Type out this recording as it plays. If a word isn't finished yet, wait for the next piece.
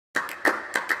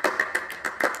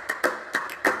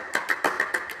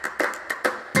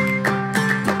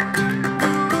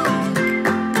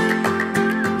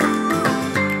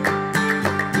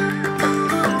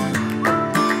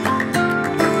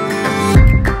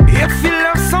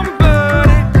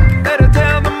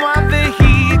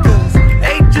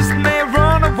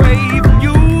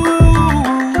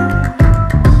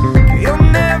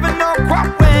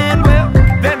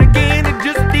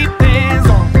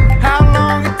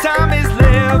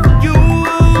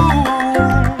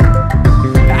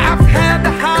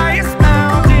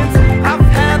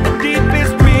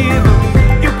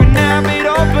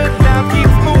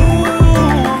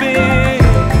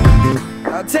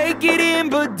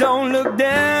don't look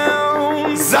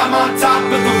down. 'Cause I'm on top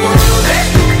of the world, eh?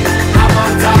 I'm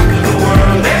on top of the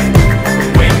world, eh?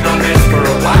 Been waiting on this for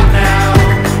a while now,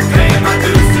 paying my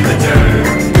dues to the dirt.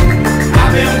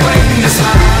 I've been waiting to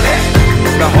smile, eh?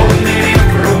 Been holding it in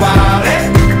for a while, eh?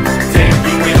 Take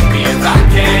you with me if I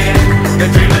can. Been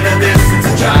dreaming of this since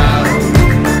a child.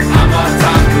 I'm on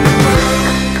top of the world.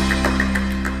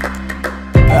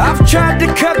 I've tried to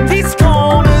cut these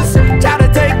corners, try to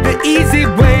take the easy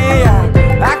way.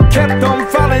 I kept on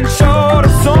falling short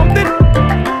of something.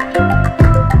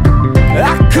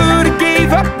 I could've gave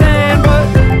up then, but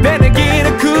then again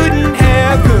I couldn't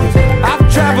have. 'Cause I've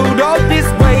traveled all this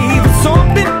way for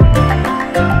something.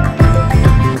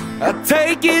 I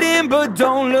take it in but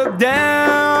don't look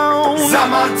down. 'Cause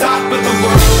I'm on top of the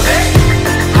world, eh?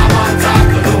 I'm on top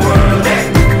of the world, eh?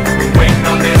 Been waiting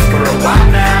on this for a while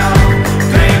now,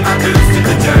 paying my dues to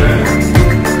the dirt.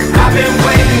 I've been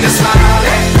waiting to smile,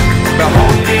 eh? Been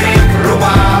holding it in for a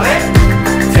while, eh?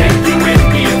 Take you with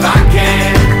me if I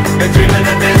can. Been dreaming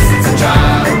of this since a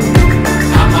child.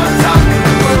 I'm on top of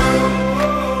the world.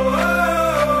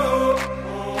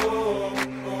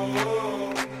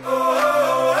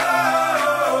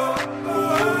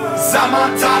 'Cause I'm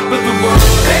on top of the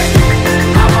world, eh?